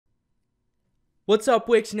What's up,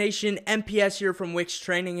 Wix Nation? MPS here from Wix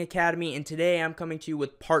Training Academy, and today I'm coming to you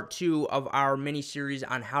with part 2 of our mini-series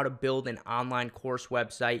on how to build an online course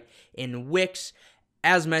website in Wix.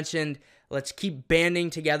 As mentioned, let's keep banding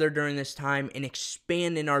together during this time and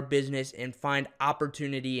expand in our business and find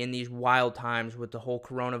opportunity in these wild times with the whole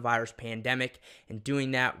coronavirus pandemic. And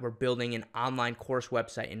doing that, we're building an online course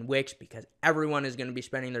website in Wix because everyone is going to be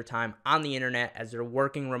spending their time on the internet as they're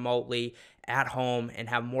working remotely at home and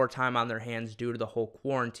have more time on their hands due to the whole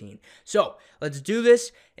quarantine. So let's do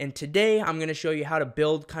this. And today I'm going to show you how to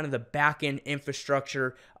build kind of the back-end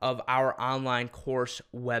infrastructure of our online course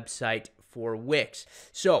website for Wix.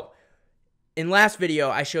 So in last video,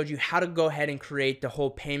 I showed you how to go ahead and create the whole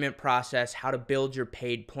payment process, how to build your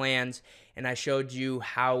paid plans, and I showed you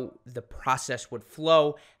how the process would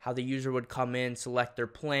flow, how the user would come in, select their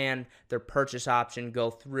plan, their purchase option, go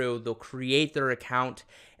through, they'll create their account,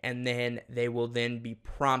 and then they will then be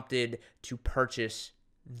prompted to purchase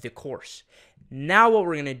the course. Now what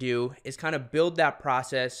we're going to do is kind of build that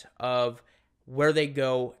process of where they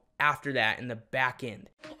go after that in the back end.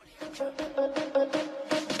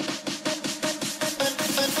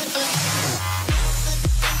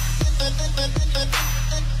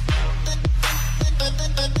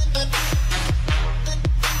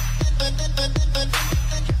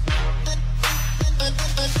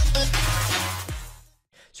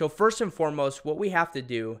 So first and foremost, what we have to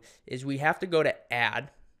do is we have to go to add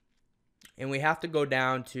and we have to go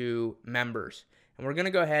down to members. And we're going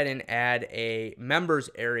to go ahead and add a members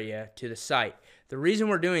area to the site. The reason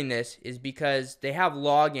we're doing this is because they have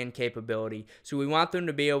login capability. So we want them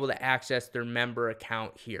to be able to access their member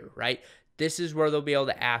account here, right? This is where they'll be able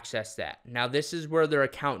to access that. Now, this is where their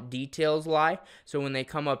account details lie. So when they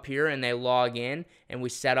come up here and they log in and we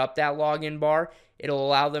set up that login bar, it'll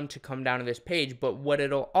allow them to come down to this page. But what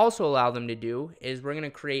it'll also allow them to do is we're going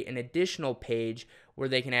to create an additional page where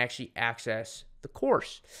they can actually access the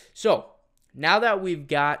course. So now that we've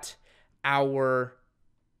got our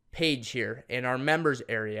page here in our members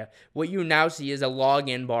area, what you now see is a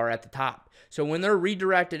login bar at the top. So when they're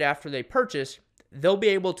redirected after they purchase, they'll be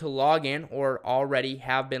able to log in or already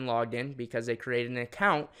have been logged in because they created an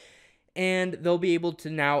account, and they'll be able to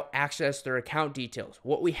now access their account details.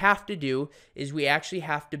 What we have to do is we actually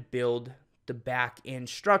have to build the back end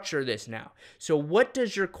structure of this now. So what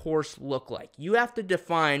does your course look like? You have to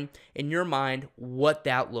define in your mind what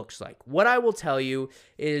that looks like. What I will tell you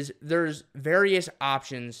is there's various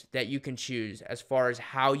options that you can choose as far as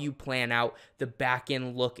how you plan out the back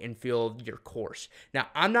end look and feel of your course. Now,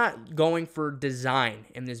 I'm not going for design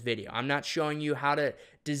in this video. I'm not showing you how to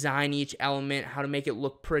design each element, how to make it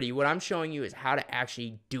look pretty. What I'm showing you is how to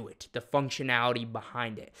actually do it, the functionality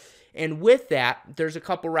behind it. And with that, there's a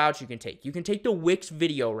couple routes you can take. You can take the Wix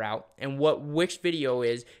Video route, and what Wix Video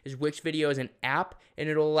is Wix Video is an app, and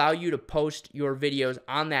it'll allow you to post your videos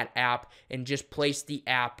on that app and just place the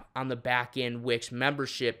app on the back end Wix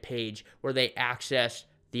membership page where they access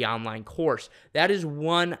the online course. That is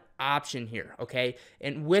one option here, okay?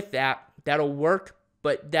 And with that, that'll work,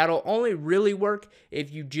 but that'll only really work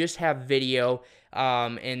if you just have video,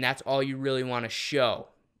 and that's all you really want to show.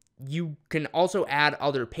 You can also add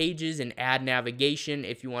other pages and add navigation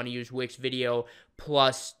if you want to use Wix Video,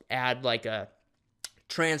 plus add like a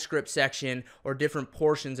transcript section or different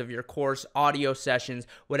portions of your course, audio sessions,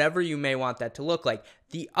 whatever you may want that to look like.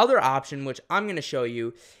 The other option, which I'm going to show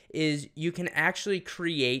you, is you can actually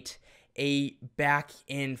create a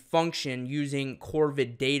back-end function using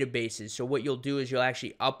Corvid databases. So what you'll do is you'll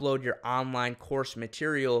actually upload your online course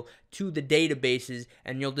material to the databases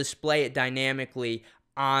and you'll display it dynamically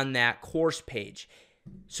on that course page.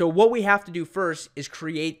 So what we have to do first is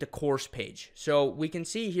create the course page. So we can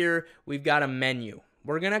see here we've got a menu.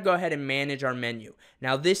 We're going to go ahead and manage our menu.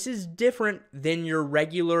 Now this is different than your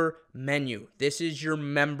regular menu. This is your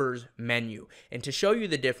members menu. And to show you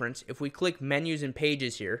the difference, if we click menus and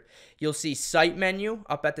pages here, you'll see site menu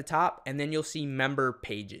up at the top, and then you'll see member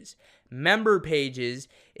pages. Member pages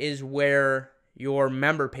is where your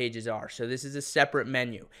member pages are. So this is a separate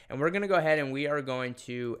menu. And we're going to go ahead and we are going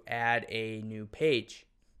to add a new page.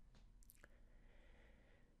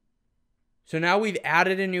 So now we've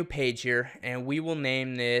added a new page here, and we will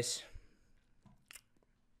name this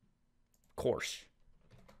course.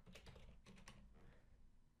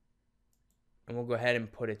 And we'll go ahead and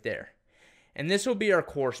put it there. And this will be our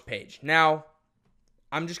course page. Now,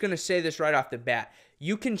 I'm just going to say this right off the bat.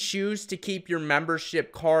 You can choose to keep your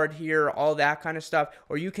membership card here, all that kind of stuff,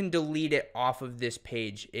 or you can delete it off of this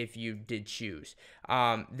page if you did choose.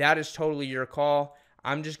 That is totally your call.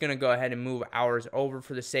 I'm just going to go ahead and move ours over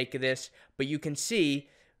for the sake of this, but you can see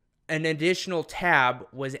an additional tab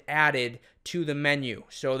was added to the menu.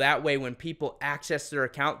 So that way when people access their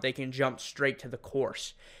account, they can jump straight to the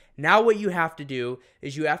course. Now what you have to do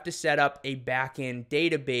is you have to set up a backend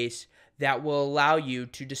database that will allow you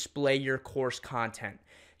to display your course content.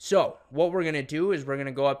 So what we're going to do is we're going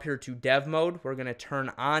to go up here to dev mode. We're going to turn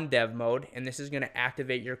on dev mode, and this is going to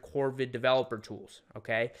activate your Corvid developer tools,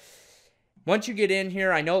 okay? Once you get in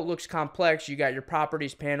here, I know it looks complex. You got your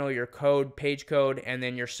properties panel, your code, page code, and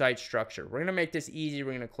then your site structure. We're going to make this easy.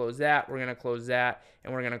 We're going to close that. We're going to close that,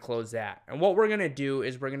 and we're going to close that. And what we're going to do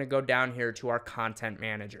is we're going to go down here to our content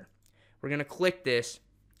manager. We're going to click this,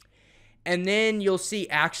 and then you'll see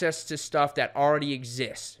access to stuff that already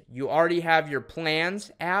exists. You already have your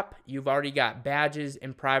plans app. You've already got badges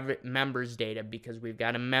and private members data because we've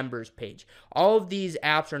got a members page. All of these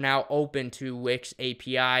apps are now open to Wix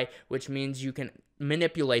API, which means you can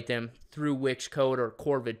manipulate them through Wix Code or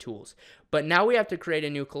Corvid tools. But now we have to create a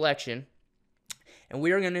new collection, and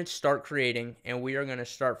we are going to start creating, and we are going to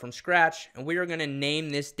start from scratch, and we are going to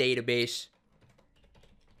name this database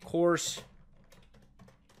course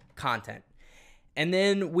content. And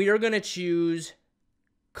then we are going to choose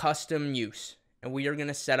custom use, and we are going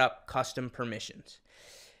to set up custom permissions.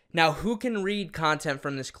 Now, who can read content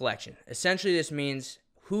from this collection? Essentially, this means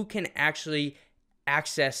who can actually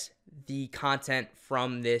access the content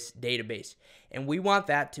from this database. And we want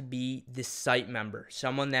that to be the site member,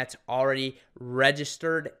 someone that's already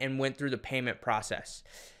registered and went through the payment process.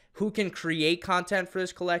 Who can create content for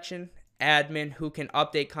this collection? Admin. Who can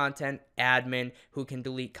update content? Admin. Who can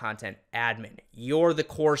delete content? Admin. You're the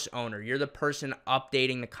course owner. You're the person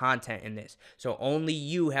updating the content in this. So only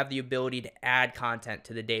you have the ability to add content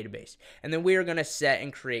to the database. And then we are going to set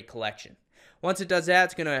and create collection. Once it does that,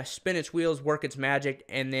 it's going to spin its wheels, work its magic,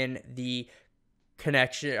 and then the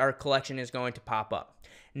collection is going to pop up.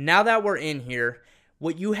 Now that we're in here,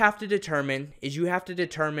 what you have to determine is you have to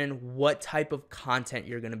determine what type of content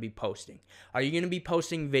you're going to be posting. Are you going to be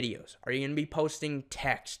posting videos? Are you going to be posting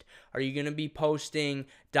text? Are you going to be posting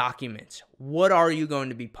documents? What are you going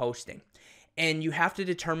to be posting? And you have to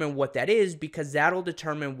determine what that is because that'll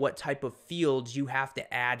determine what type of fields you have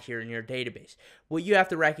to add here in your database. What you have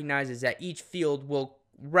to recognize is that each field will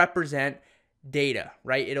represent data,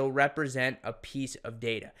 right? It'll represent a piece of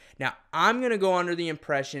data. Now, I'm going to go under the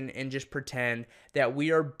impression and just pretend that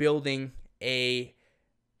we are building a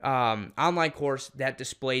online course that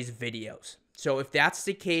displays videos. So if that's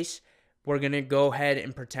the case, we're going to go ahead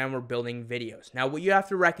and pretend we're building videos. Now, what you have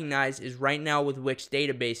to recognize is right now with Wix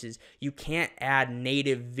databases, you can't add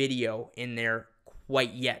native video in there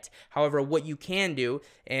quite yet. However, what you can do,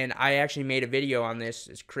 and I actually made a video on this,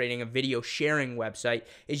 is creating a video sharing website,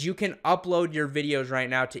 is you can upload your videos right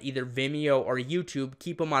now to either Vimeo or YouTube,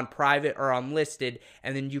 keep them on private or unlisted,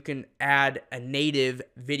 and then you can add a native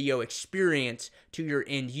video experience to your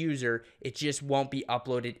end user. It just won't be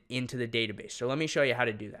uploaded into the database. So let me show you how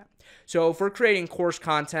to do that. So if we're creating course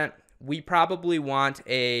content, we probably want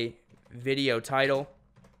a video title,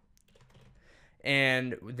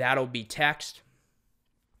 and that'll be text.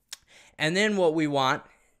 And then what we want,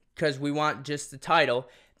 because we want just the title,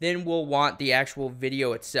 then we'll want the actual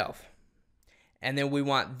video itself. And then we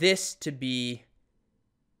want this to be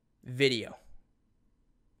video.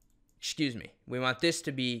 Excuse me. We want this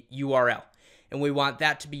to be URL. And we want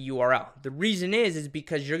that to be URL. The reason is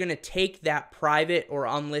because you're going to take that private or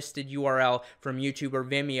unlisted URL from YouTube or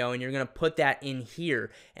Vimeo and you're going to put that in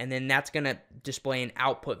here. And then that's going to display an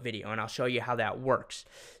output video. And I'll show you how that works.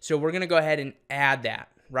 So we're going to go ahead and add that,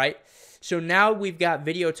 right? So now we've got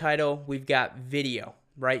video title, we've got video,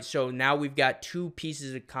 right? So now we've got two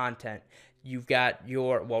pieces of content. You've got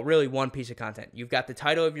your, well, really one piece of content. You've got the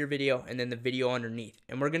title of your video and then the video underneath.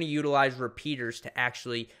 And we're going to utilize repeaters to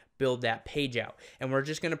actually build that page out. And we're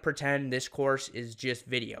just going to pretend this course is just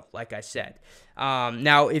video, like I said.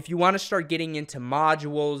 Now, if you want to start getting into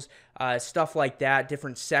modules, stuff like that,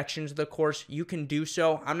 different sections of the course, you can do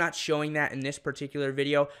so. I'm not showing that in this particular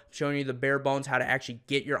video. I'm showing you the bare bones how to actually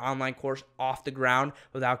get your online course off the ground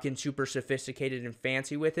without getting super sophisticated and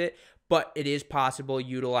fancy with it. But it is possible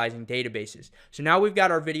utilizing databases. So now we've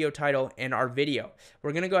got our video title and our video.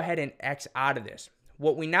 We're going to go ahead and X out of this.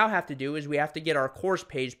 What we now have to do is we have to get our course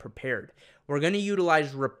page prepared. We're going to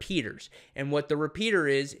utilize repeaters. And what the repeater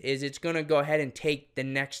is it's going to go ahead and take the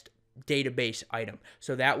next database item.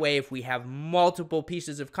 So that way, if we have multiple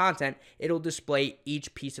pieces of content, it'll display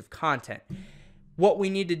each piece of content. What we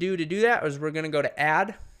need to do that is we're going to go to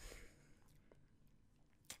add.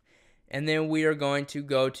 And then we are going to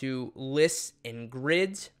go to lists and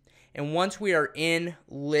grids. And once we are in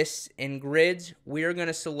lists and grids, we are going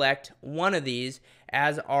to select one of these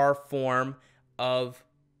as our form of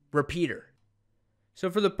repeater. So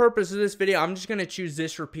for the purpose of this video, I'm just going to choose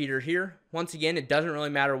this repeater here. Once again, it doesn't really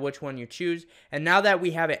matter which one you choose. And now that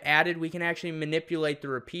we have it added, we can actually manipulate the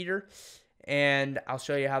repeater. And I'll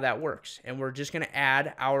show you how that works. And we're just going to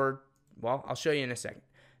add our, well, I'll show you in a second.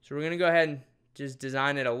 So we're going to go ahead and just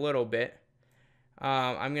design it a little bit.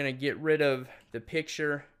 I'm going to get rid of the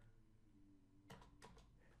picture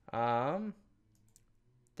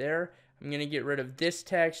there. I'm going to get rid of this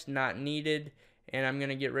text, not needed. And I'm going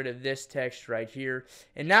to get rid of this text right here.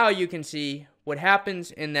 And now you can see what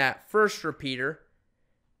happens in that first repeater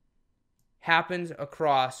happens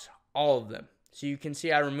across all of them. So you can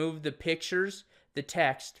see I removed the pictures, the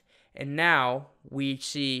text, and now we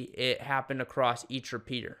see it happen across each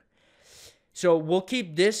repeater. So we'll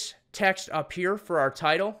keep this text up here for our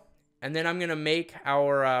title. And then I'm going to make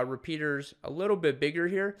our repeaters a little bit bigger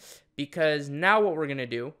here, because now what we're going to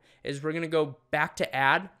do is we're going to go back to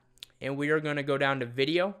add. And we are going to go down to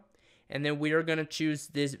video, and then we are going to choose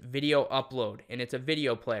this video upload, and it's a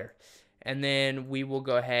video player. And then we will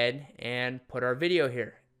go ahead and put our video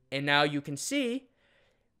here. And now you can see,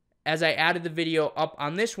 as I added the video up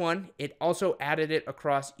on this one, it also added it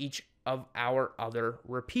across each of our other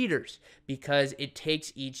repeaters, because it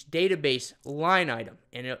takes each database line item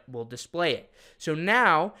and it will display it. So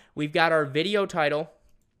now we've got our video title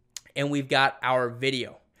and we've got our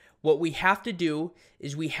video. What we have to do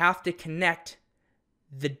is we have to connect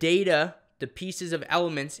the data, the pieces of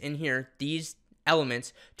elements in here, these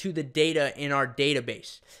elements, to the data in our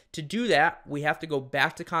database. To do that, we have to go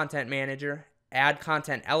back to Content Manager, add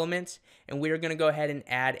content elements, and we are going to go ahead and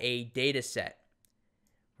add a data set.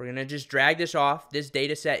 We're going to just drag this off. This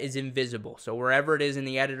data set is invisible, so wherever it is in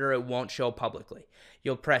the editor, it won't show publicly.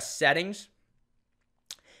 You'll press Settings,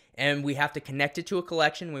 and we have to connect it to a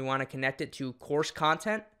collection. We want to connect it to course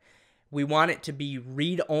content. We want it to be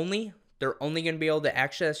read-only. They're only going to be able to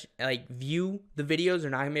access, view the videos.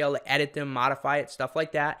 They're not going to be able to edit them, modify it, stuff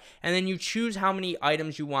like that. And then you choose how many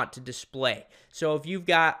items you want to display. So if you've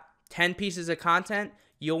got 10 pieces of content,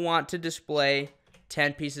 you'll want to display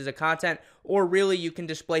 10 pieces of content. Or really, you can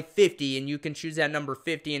display 50, and you can choose that number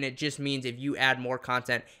 50, and it just means if you add more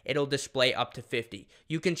content, it'll display up to 50.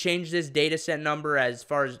 You can change this data set number as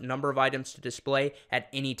far as number of items to display at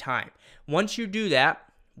any time. Once you do that,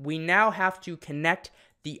 we now have to connect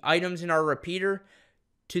the items in our repeater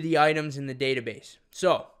to the items in the database.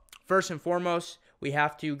 So first and foremost, we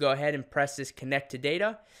have to go ahead and press this connect to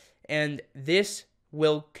data, and this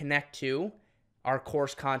will connect to our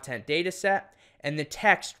course content data set, and the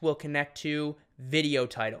text will connect to video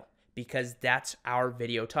title, because that's our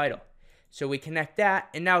video title. So we connect that,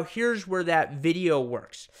 and now here's where that video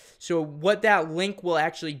works. So what that link will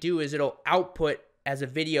actually do is it'll output as a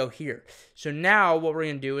video here. So now what we're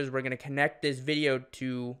going to do is we're going to connect this video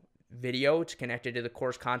to video. It's connected to the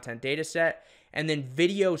course content data set. And then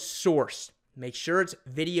video source. Make sure it's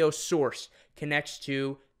video source connects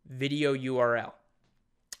to video URL.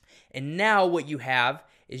 And now what you have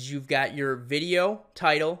is you've got your video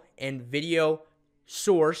title and video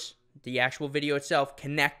source, the actual video itself,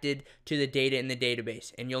 connected to the data in the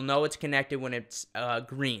database. And you'll know it's connected when it's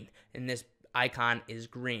green, and this icon is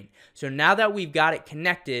green. So now that we've got it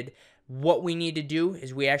connected, what we need to do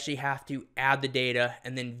is we actually have to add the data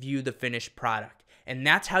and then view the finished product. And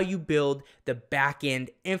that's how you build the back-end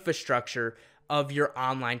infrastructure of your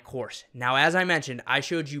online course. Now, as I mentioned, I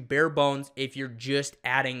showed you bare bones if you're just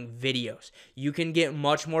adding videos. You can get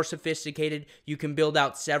much more sophisticated. You can build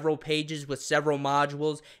out several pages with several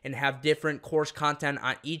modules and have different course content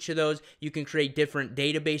on each of those. You can create different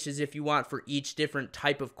databases if you want for each different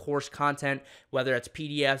type of course content, whether it's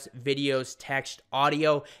PDFs, videos, text,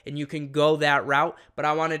 audio, and you can go that route. But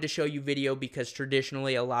I wanted to show you video because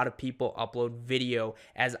traditionally a lot of people upload video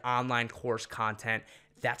as online course content.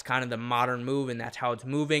 That's kind of the modern move, and that's how it's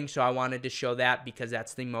moving. So I wanted to show that because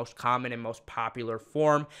that's the most common and most popular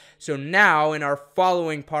form. So now in our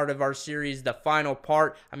following part of our series, the final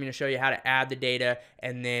part, I'm going to show you how to add the data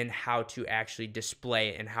and then how to actually display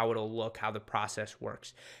it and how it'll look, how the process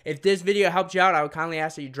works. If this video helped you out, I would kindly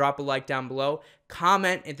ask that you drop a like down below.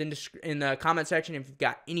 Comment in the comment section if you've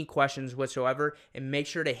got any questions whatsoever, and make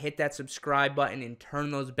sure to hit that subscribe button and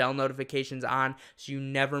turn those bell notifications on so you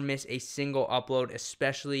never miss a single upload,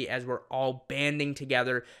 especially as we're all banding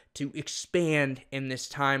together to expand in this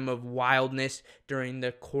time of wildness during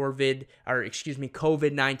the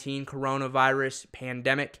COVID-19 coronavirus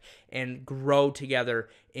pandemic, and grow together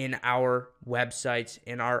in our websites,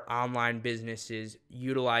 in our online businesses,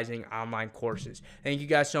 utilizing online courses. Thank you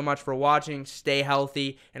guys so much for watching. Stay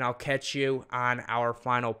healthy, and I'll catch you on our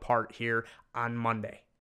final part here on Monday.